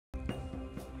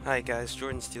Hi guys,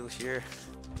 Jordan Steele here.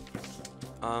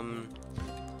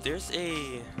 There's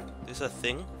a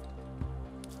thing,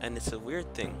 and it's a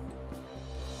weird thing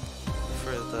for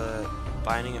the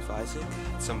Binding of Isaac.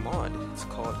 It's a mod. It's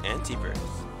called Anti-Birth.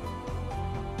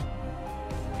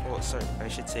 Oh, sorry, I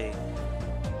should say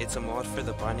it's a mod for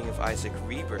the Binding of Isaac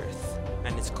Rebirth,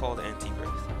 and it's called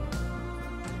Anti-Birth.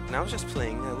 And I was just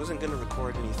playing. I wasn't gonna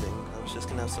record anything. I was just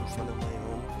gonna have some fun of my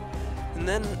own. And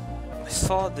then I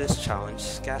saw this challenge,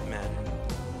 Scatman,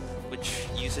 which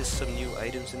uses some new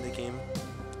items in the game.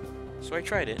 So I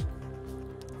tried it,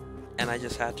 and I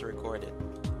just had to record it.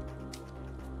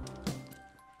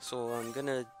 So I'm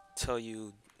gonna tell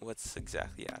you what's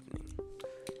exactly happening.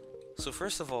 So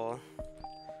first of all,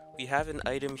 we have an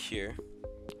item here.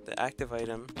 The active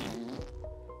item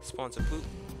spawns a poop,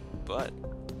 but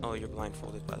oh, you're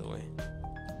blindfolded, by the way.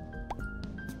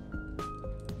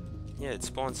 Yeah, it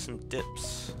spawns some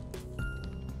dips,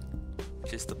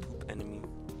 which is the poop enemy.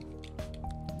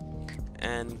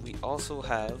 And we also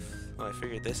have, oh, I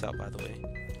figured this out, by the way.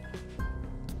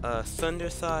 Thunder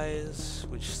Thighs,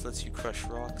 which lets you crush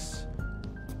rocks.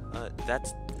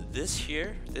 That's this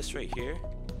here, this right here.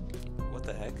 What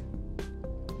the heck?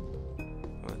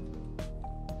 What?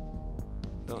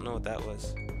 Don't know what that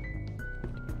was.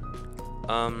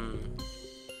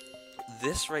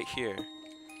 This right here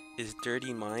is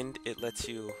Dirty Mind. It lets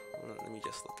you, let me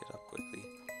just look it up quickly.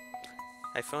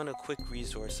 I found a quick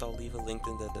resource, I'll leave a link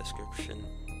in the description.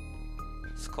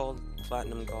 It's called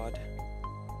Platinum God.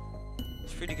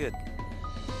 It's pretty good.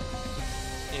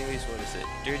 Anyways, what is it?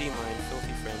 Dirty Mind,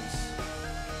 Filthy Friends.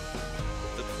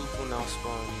 The poop will now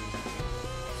spawn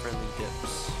friendly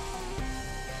dips.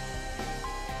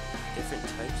 Different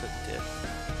types of dip.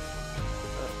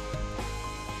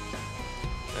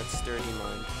 That's Dirty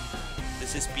Mind.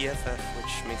 This is BFF,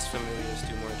 which makes familiars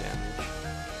do more damage.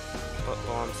 But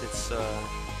bombs, it's something.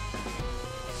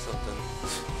 I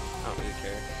don't really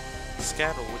care.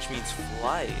 Scattle, which means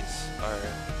flies are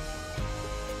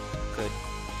good.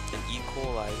 And E.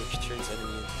 coli, which turns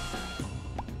enemy.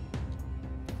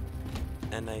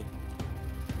 And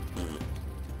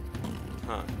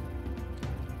huh.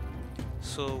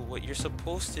 So what you're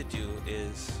supposed to do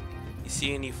is, you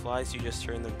see any flies, you just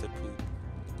turn them to poop.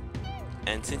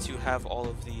 And since you have all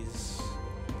of these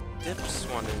dips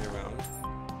wandering around,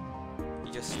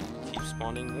 you just keep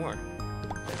spawning more.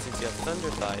 And since you have Thunder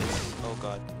Thighs, oh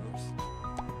god, oops,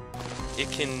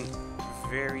 it can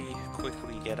very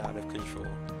quickly get out of control.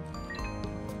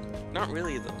 Not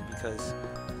really though, because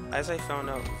as I found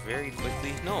out very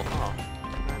quickly,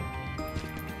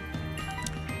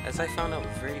 as I found out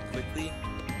very quickly,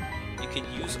 you can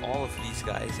use all of these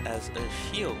guys as a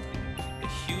shield, a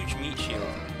huge meat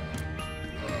shield.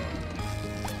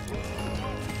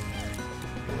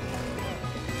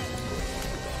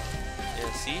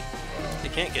 Yeah, see? They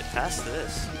can't get past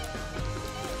this.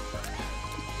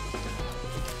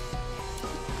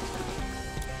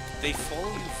 They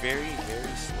follow you very,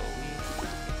 very slowly,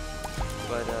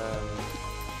 but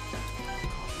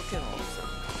look at all of them.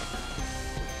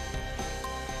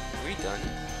 Are we done?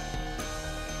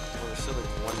 Oh, there's still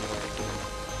like one more again.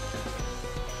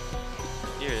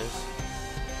 Here it is.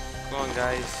 Come on,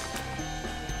 guys.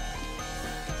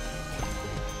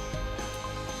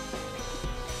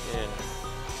 Yeah.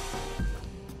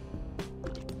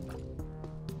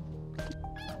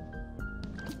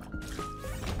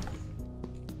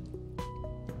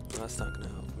 That's not gonna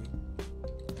help me.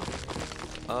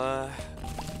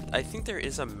 I think there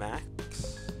is a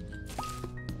max.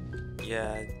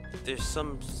 Yeah, there's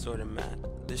some sort of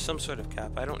there's some sort of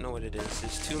cap. I don't know what it is.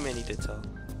 There's too many to tell.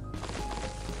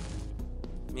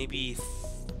 Maybe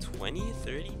 20,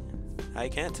 30? I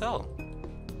can't tell.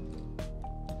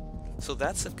 So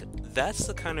that's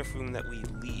the kind of room that we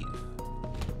leave.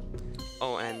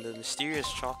 Oh, and the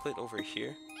mysterious chocolate over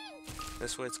here.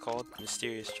 That's what it's called,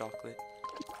 mysterious chocolate.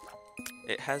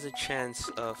 It has a chance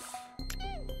of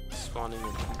spawning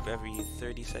a poop every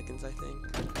 30 seconds, I think.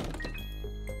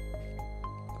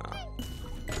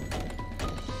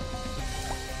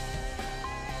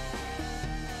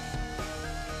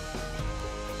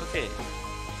 Okay,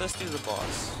 let's do the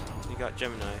boss. We got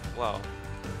Gemini. Wow.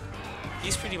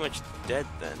 He's pretty much dead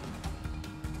then.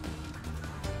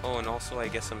 Oh, and also I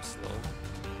guess I'm slow.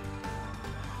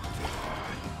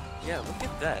 Yeah, look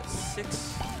at that.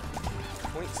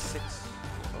 6.6.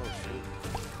 Oh shoot.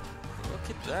 Look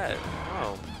at that.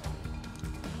 Wow.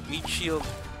 Meat shield.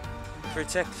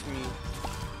 Protect me.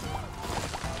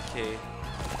 Okay.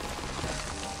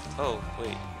 Oh,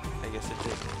 wait. I guess it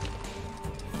did.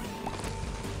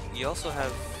 You also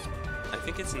have, I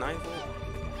think it's 9 volt?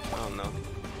 I don't know.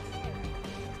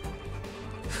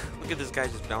 Look at this guy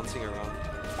just bouncing around.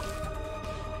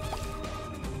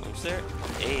 Almost there?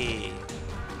 Hey!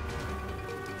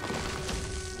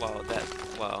 Wow,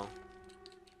 wow.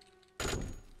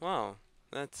 Wow,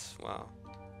 that's, wow.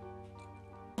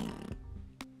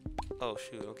 Oh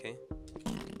shoot, okay.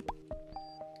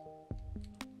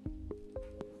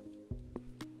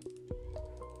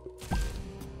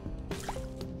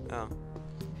 Oh.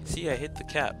 See, I hit the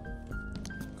cap.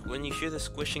 When you hear the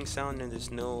squishing sound and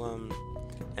there's no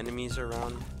enemies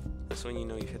around, that's when you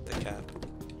know you hit the cap.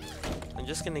 I'm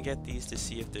just gonna get these to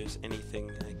see if there's anything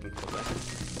I can collect.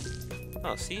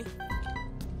 Oh, see?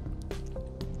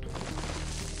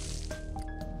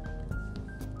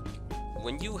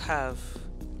 When you have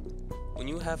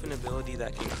an ability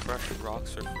that can crush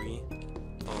rocks for free,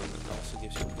 oh, and it also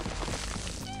gives you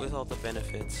poop, with all the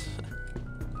benefits.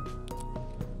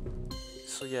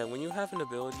 So yeah, when you have an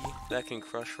ability that can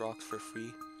crush rocks for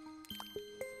free,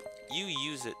 you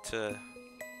use it to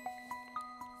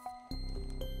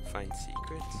find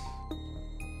secrets.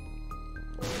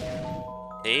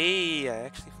 Hey, I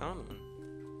actually found one.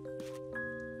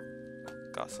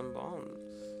 Got some bombs.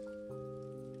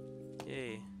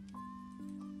 Yay.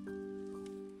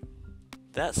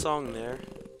 That song there,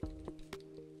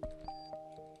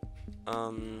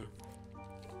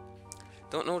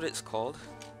 don't know what it's called,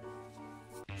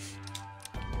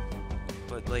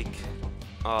 but like,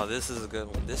 oh, this is a good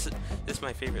one. This is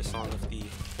my favorite song of the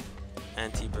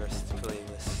anti-burst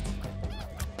playlist.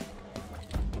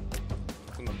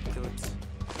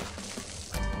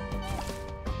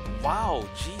 Wow,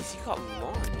 jeez, you got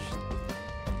launched.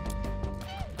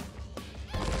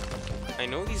 I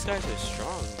know these guys are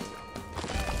strong.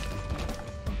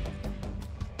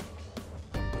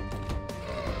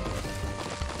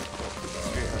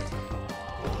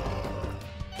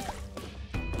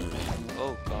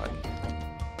 Oh god.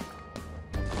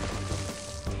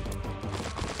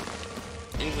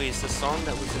 Anyways, the song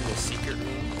that was in the secret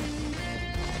room,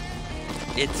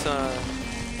 it's oh,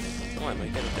 I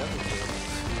might get a devil deal.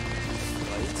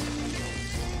 Right?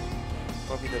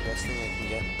 Probably the best thing I can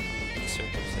get in these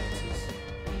circumstances.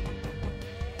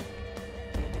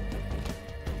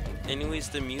 Anyways,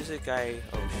 the music oh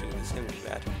shoot, this is gonna be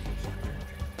bad.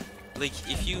 Like,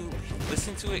 if you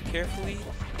listen to it carefully,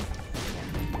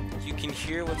 you can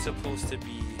hear what's supposed to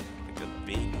be like a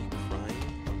baby crying.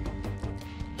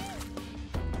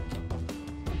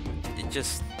 It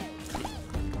just,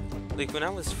 like, when I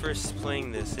was first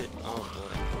playing this, oh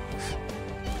boy,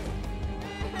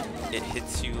 it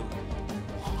hits you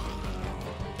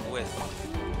with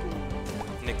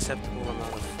an acceptable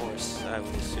amount of force, I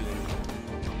would assume.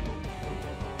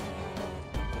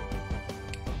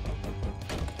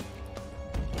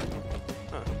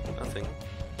 Huh, nothing.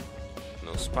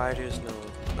 No spiders, no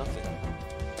nothing.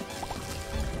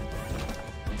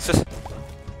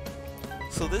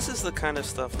 So this is the kind of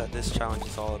stuff that this challenge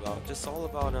is all about. Just all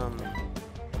about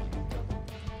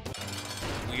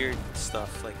weird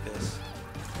stuff like this.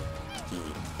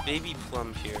 Baby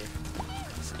Plum here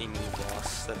is a new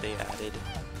boss that they added.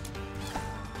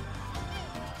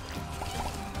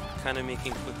 Kind of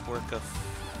making quick work of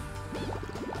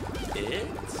it?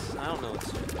 I don't know.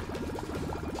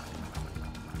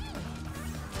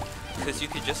 Because you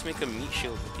could just make a meat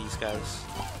shield with these guys.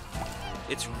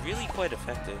 It's really quite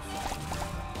effective.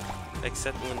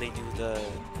 Except when they do the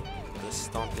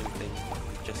stomping thing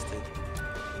we just did.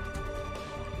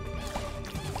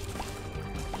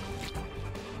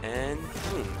 And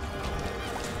boom.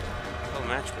 Oh,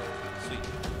 match win. Sweet.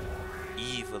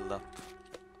 Evil up.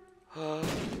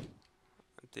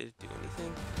 Did it do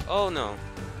anything? Oh no.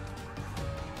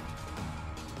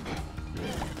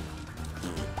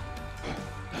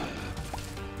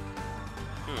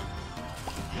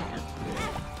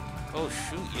 Oh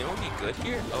shoot, you know what'd be good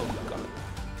here? Oh god.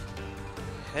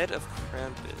 Head of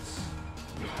Krampus.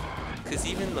 Because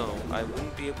even though I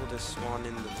wouldn't be able to spawn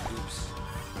in the poops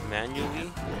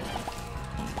manually,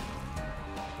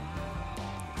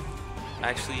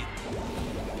 actually,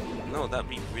 no, that'd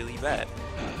be really bad.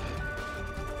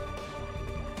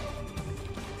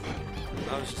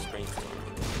 I was just brainstorming.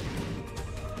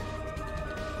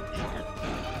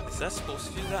 Is that supposed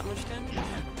to do that much damage?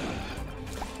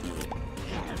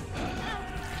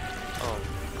 Oh.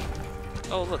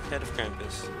 Oh look, Head of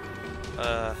Krampus.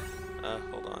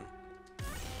 Hold on.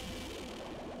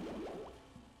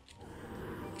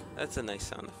 That's a nice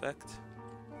sound effect.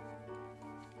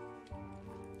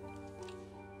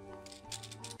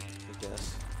 I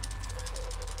guess.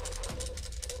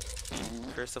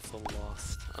 Curse of the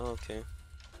Lost. Oh, okay.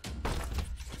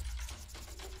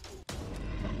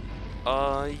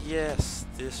 Yes,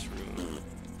 this room.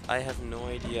 I have no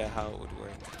idea how it would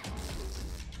work.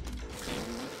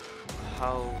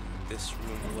 how this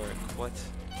room worked.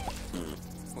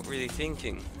 What were they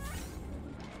thinking?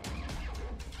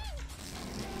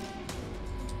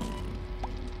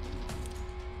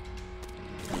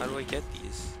 How do I get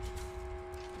these?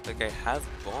 Like, I have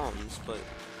bombs, but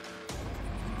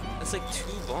that's like 2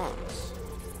 bombs.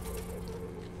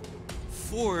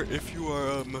 4 if you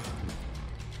are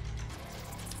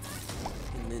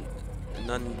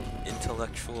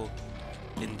non-intellectual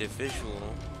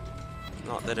individual.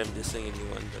 Not that I'm dissing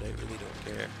anyone, but I really don't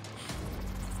care.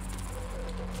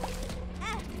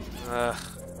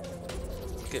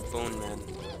 Look at Bone Man.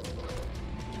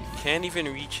 Can't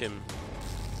even reach him.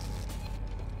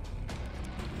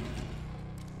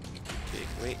 Okay,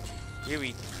 wait. Here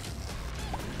we...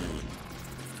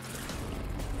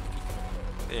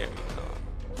 There we go.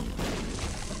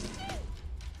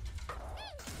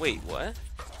 Wait, what?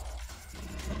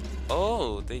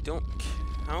 Oh, they don't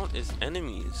count as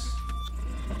enemies.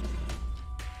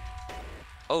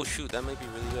 Oh shoot, that might be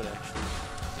really good actually.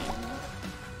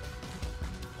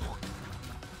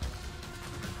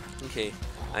 Okay,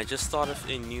 I just thought of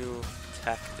a new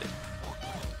tactic.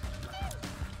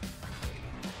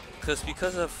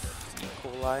 Because of E.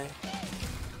 coli,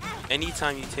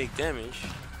 anytime you take damage,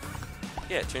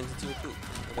 yeah, it turns into a poop.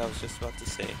 Like I was just about to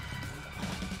say.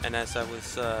 And as I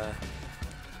was,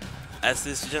 as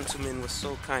this gentleman was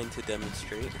so kind to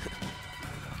demonstrate,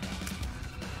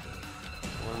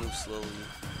 I'll move slowly.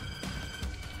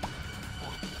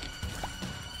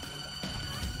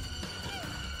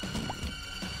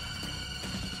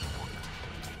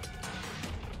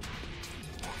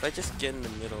 If I just get in the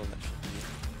middle, that should be...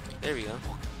 There we go.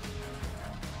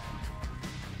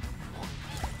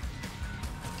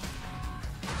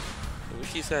 I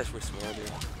wish these guys were smarter.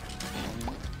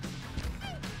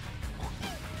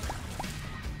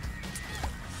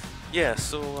 Yeah,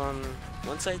 so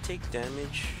once I take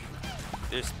damage,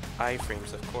 there's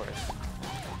iframes, of course.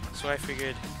 So I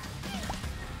figured,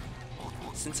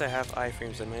 since I have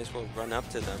iframes, I might as well run up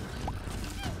to them,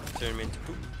 turn them into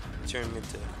poop, turn them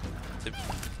into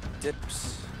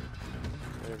dips,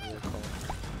 whatever they're called.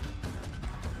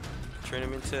 Turn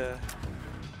them into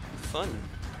fun.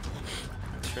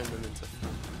 Turn them into fun.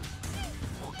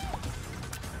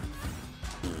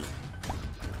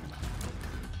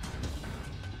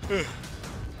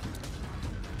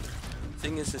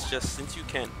 Thing is, it's just since you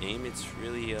can't aim, it's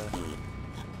really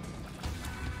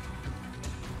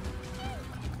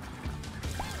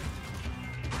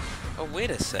Oh wait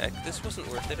a sec, this wasn't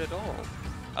worth it at all.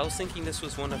 I was thinking this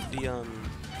was one of the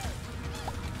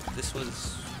this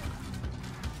was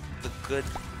the good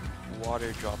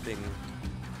water dropping,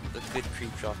 the good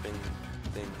creep dropping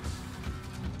things.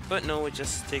 But no, it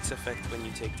just takes effect when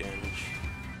you take damage.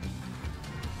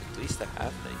 At least a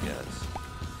half, I guess.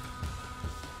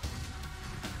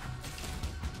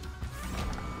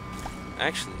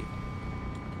 Actually,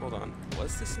 hold on.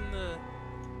 Was this in the...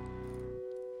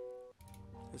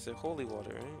 Is it holy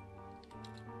water, right?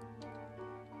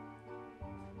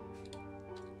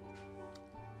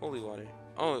 Holy water.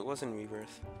 Oh, it wasn't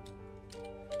Rebirth.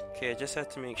 Okay, I just had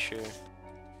to make sure.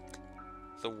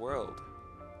 The world.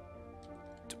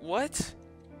 What?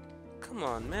 Come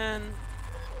on, man.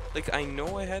 Like, I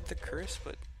know I had the curse,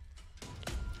 but...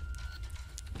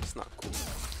 It's not cool.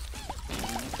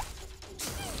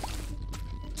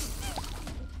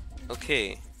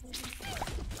 Okay.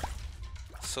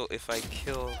 So if I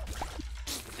kill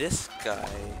this guy,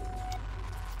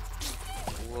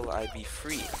 will I be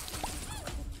free?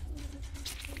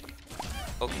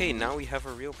 Okay, now we have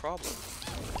a real problem.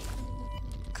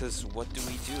 Because what do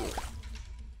we do?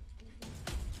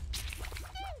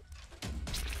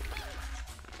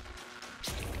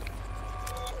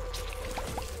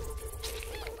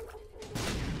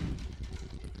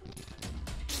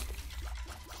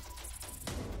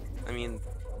 I mean,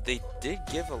 they did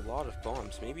give a lot of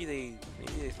bombs. Maybe they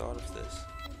thought of this.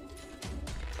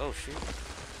 Oh shoot.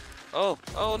 Oh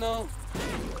no.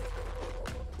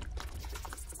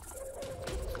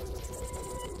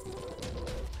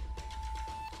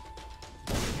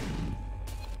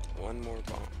 One more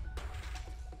bomb.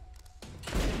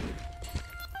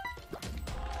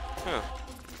 Huh.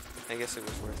 I guess it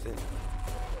was worth it.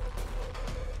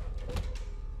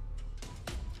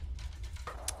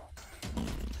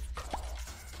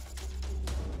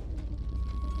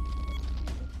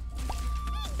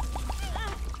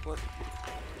 What?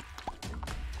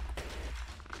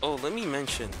 Oh, let me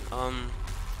mention,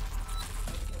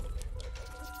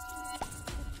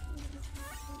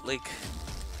 like,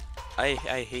 I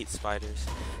hate spiders.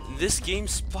 In this game,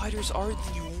 spiders are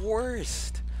the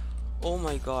worst. Oh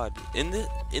my god. In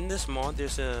this mod,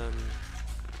 there's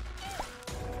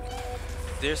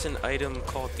there's an item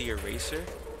called the eraser,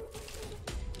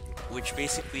 which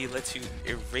basically lets you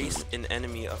erase an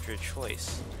enemy of your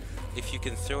choice if you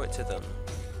can throw it to them.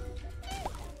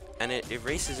 And it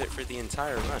erases it for the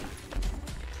entire run.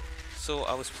 So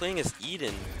I was playing as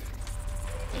Eden,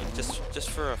 just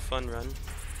for a fun run,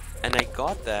 and I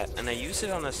got that, and I used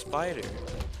it on a spider.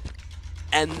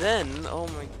 And then, oh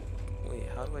my, wait,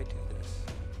 how do I do this?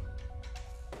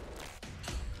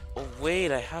 Oh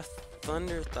wait, I have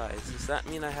thunder thighs. Does that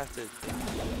mean I have to...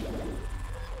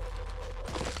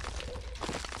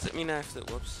 Does it mean I have to,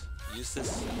 whoops, use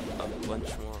this a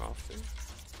bunch more often?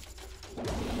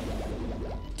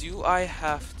 Do I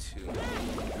have to?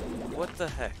 What the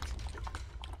heck?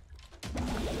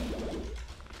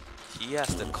 He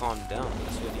has to calm down,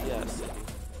 that's what he has to do.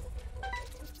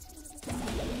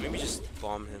 Maybe just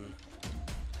bomb him.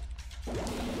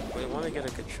 Wait, I want to get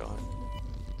a good shot.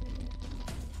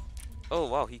 Oh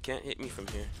wow, he can't hit me from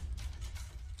here.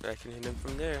 But I can hit him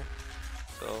from there.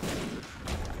 So,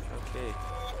 okay.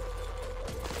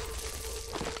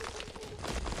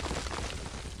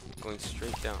 Going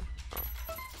straight down.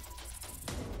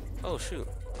 Oh shoot.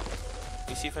 Let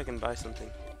me see if I can buy something.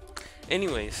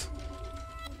 Anyways,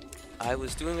 I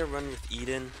was doing a run with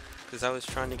Eden because I was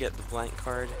trying to get the blank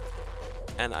card,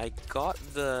 and I got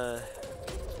the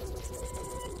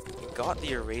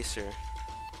eraser,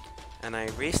 and I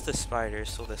erased the spiders,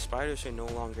 so the spiders are no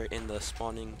longer in the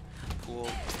spawning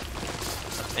pool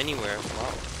anywhere.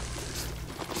 Wow.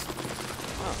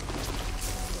 Wow.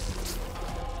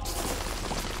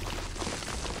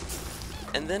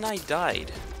 And then I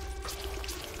died.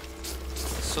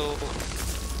 So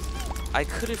I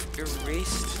could have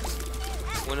erased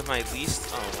one of my least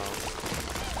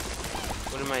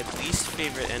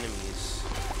favorite enemies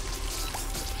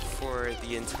for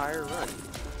the entire run,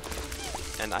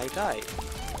 and I died.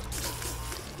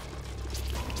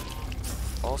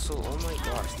 Also, oh my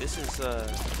gosh, this is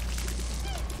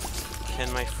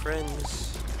can my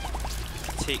friends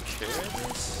take care of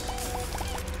this?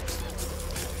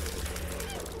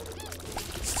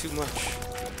 It's too much.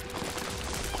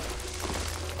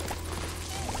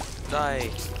 Die.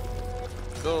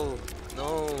 Go.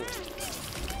 No. Oh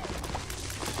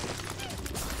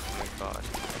my god.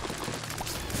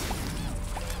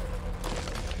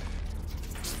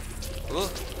 Oh,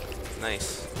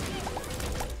 nice.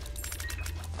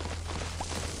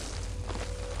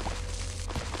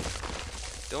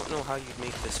 Don't know how you'd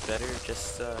make this better,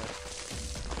 just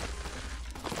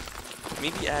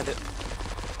maybe add it.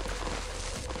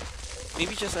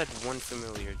 Maybe just add one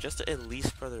familiar, just at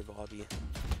least Brother Bobby.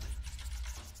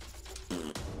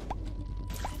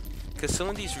 Because some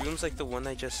of these rooms, like the one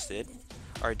I just did,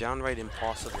 are downright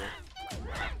impossible.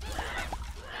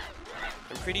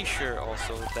 I'm pretty sure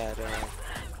also that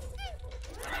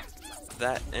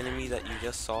that enemy that you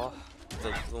just saw,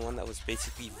 the one that was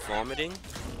basically vomiting,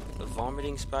 the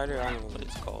vomiting spider, I don't know what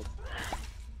it's called.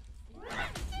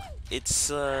 It's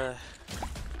I'm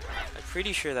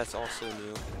pretty sure that's also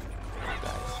new.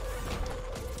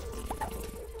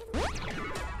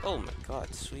 Oh my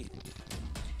god, sweet.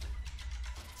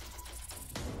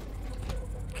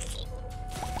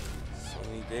 So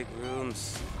many big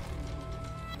rooms.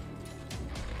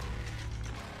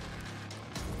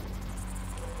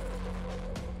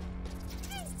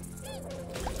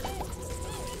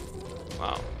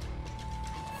 Wow.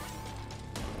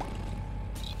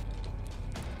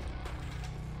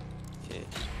 Okay.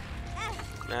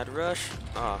 Mad rush.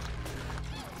 Ah.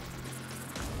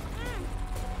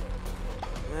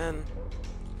 Man.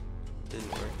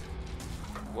 Didn't work.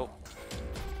 Whoa.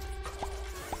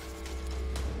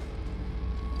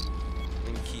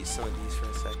 Let me keep some of these for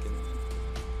a second.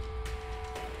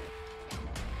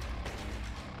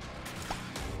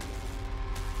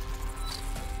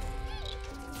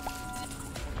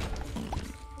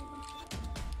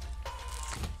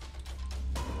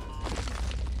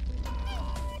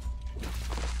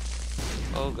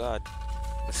 Oh god.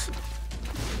 It's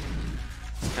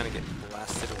kind of getting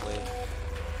blasted away.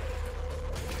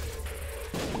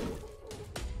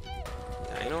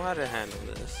 Yeah, I know how to handle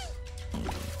this. There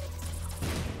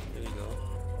we go.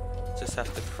 Just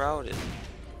have to crowd it.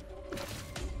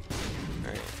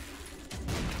 Alright.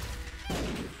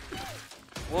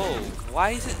 Whoa,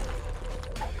 why is it...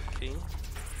 Okay.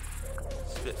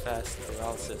 Spit fast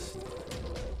paralysis.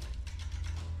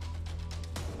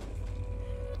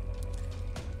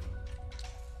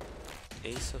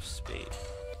 Ace of Spade.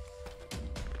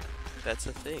 That's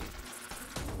a thing.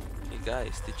 Hey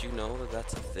guys, did you know that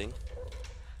that's a thing?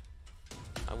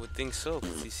 I would think so,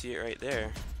 because you see it right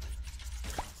there.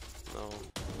 No.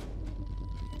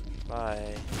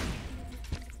 Bye.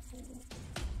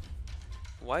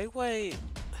 Why do I...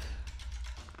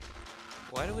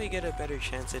 Why do I get a better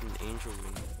chance at an angel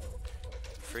wing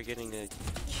for getting a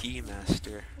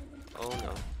keymaster? Oh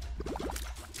no.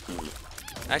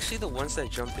 Actually, the ones that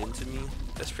jump into me,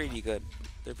 that's pretty good.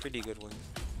 They're pretty good ones.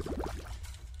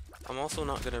 I'm also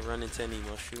not gonna run into any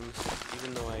mushrooms,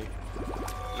 even though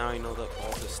now I know that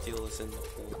all the steel is in the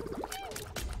pool.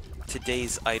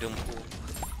 Today's item pool.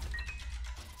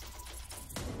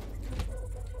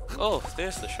 Oh,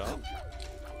 there's the shop.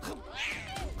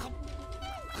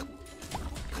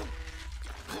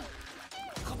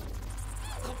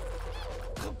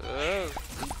 Oh.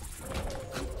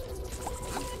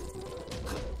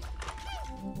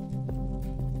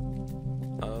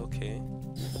 Okay.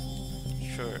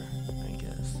 Sure, I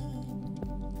guess.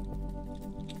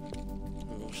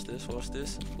 Watch this, watch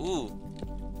this. Ooh!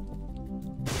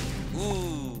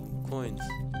 Ooh! Coins.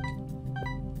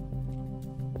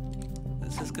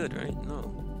 This is good, right?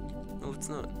 No. No, it's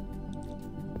not.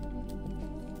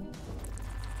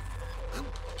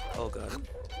 Oh god.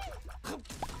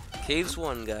 Caves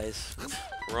 1, guys.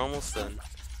 We're almost done.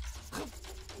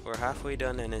 We're halfway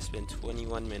done and it's been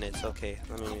 21 minutes. Okay,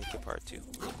 let me make it part 2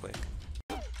 real quick.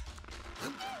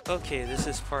 Okay, this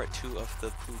is part 2 of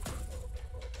the poop.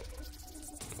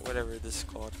 Whatever this is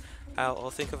called. I'll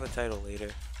think of a title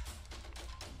later.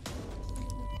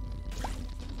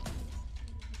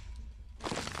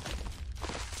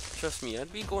 Trust me,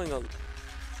 I'd be going a...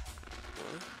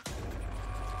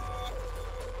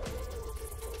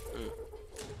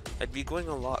 I'd be going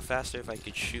a lot faster if I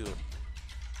could shoot.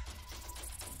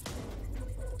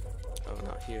 Oh,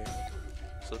 not here.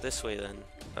 So this way then.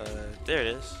 There it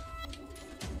is.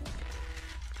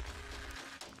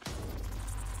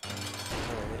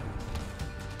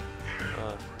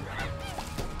 Alright.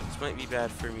 This might be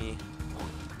bad for me.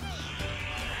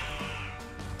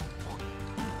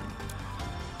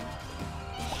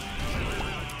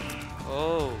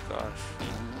 Oh gosh.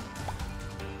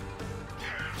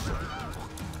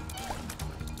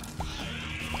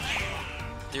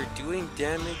 They're doing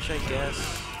damage, I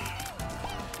guess.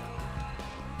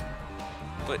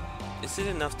 But is it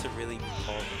enough to really be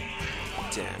called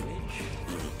damage?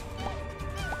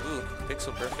 Ooh,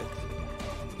 pixel perfect.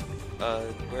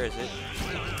 Where is it?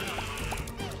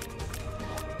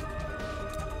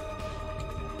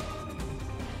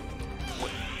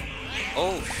 What?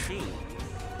 Oh shoot.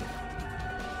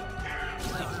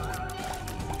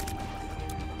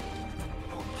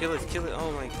 Kill it, kill it.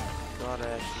 Oh my god, I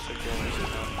actually took damage.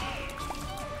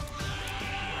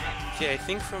 Okay, I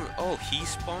think from... Oh, he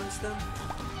spawns them?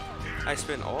 I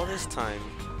spent all this time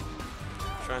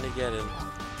trying to get him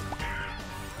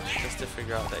just to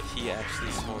figure out that he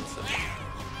actually spawns them.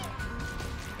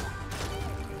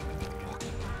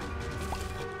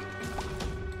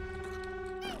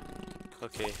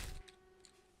 Okay.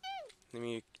 Let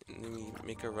me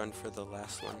make a run for the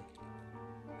last one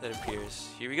that appears.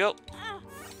 Here we go!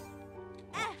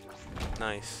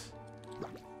 Nice.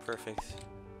 Perfect.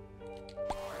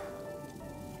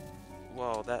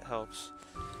 Wow, that helps.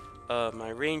 My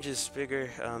range is bigger.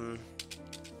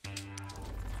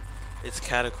 It's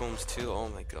catacombs too. Oh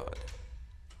my god.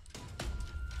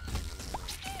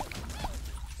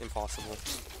 Impossible.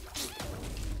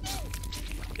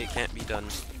 It can't be done.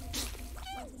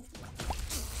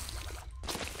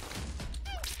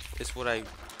 It's what I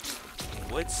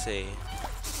would say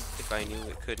if I knew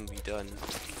it couldn't be done.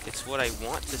 It's what I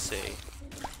want to say,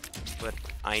 but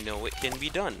I know it can be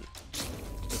done.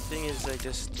 The thing is, I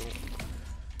just don't...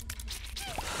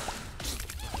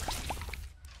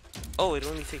 Oh, it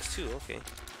only takes 2, okay.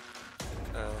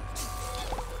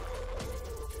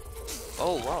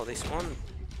 Oh wow, they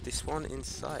spawn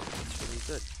inside. That's really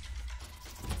good.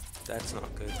 That's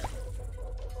not good.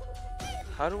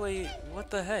 How do I... What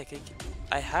the heck?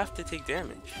 I have to take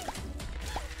damage.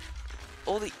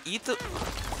 Oh, they eat the...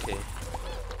 Okay.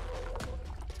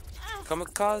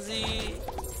 Kamikaze!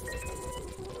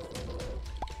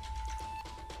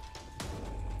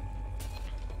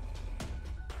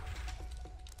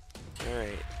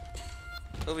 Alright.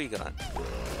 What we got?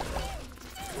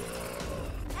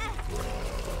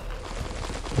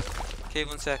 Okay,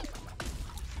 1 sec.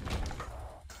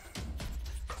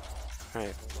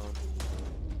 Alright, hold on.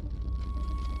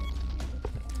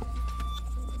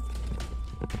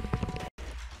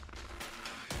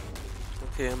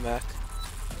 Okay, I'm back.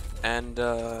 And,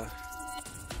 I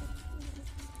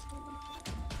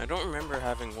don't remember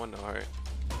having 1 heart.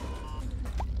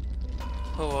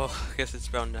 Oh well, I guess it's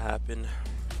bound to happen.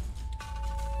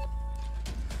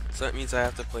 So that means I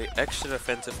have to play extra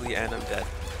defensively and I'm dead.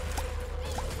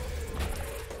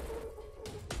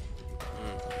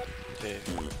 Okay.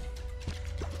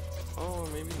 Oh,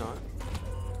 maybe not.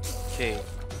 Okay,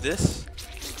 this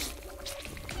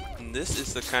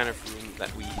is the kind of room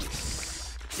that we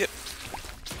skip.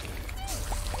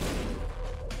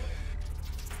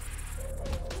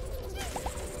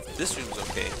 This room's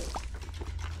okay.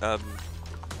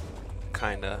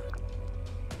 Kinda.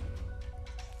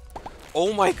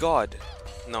 Oh my god!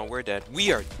 No, we're dead.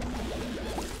 We are.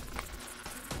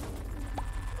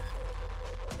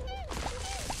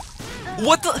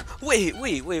 What the? Wait.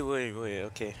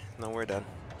 Okay, no, we're done.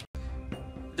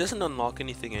 It doesn't unlock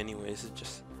anything anyways. It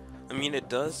just, I mean, it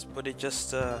does, but it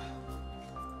just,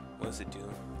 what does it do?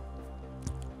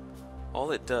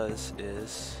 All it does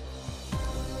is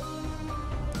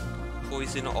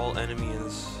poison all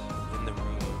enemies in the room.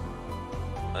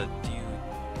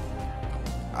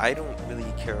 I don't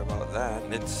really care about that.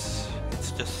 It's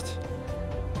just,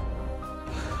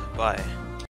 bye.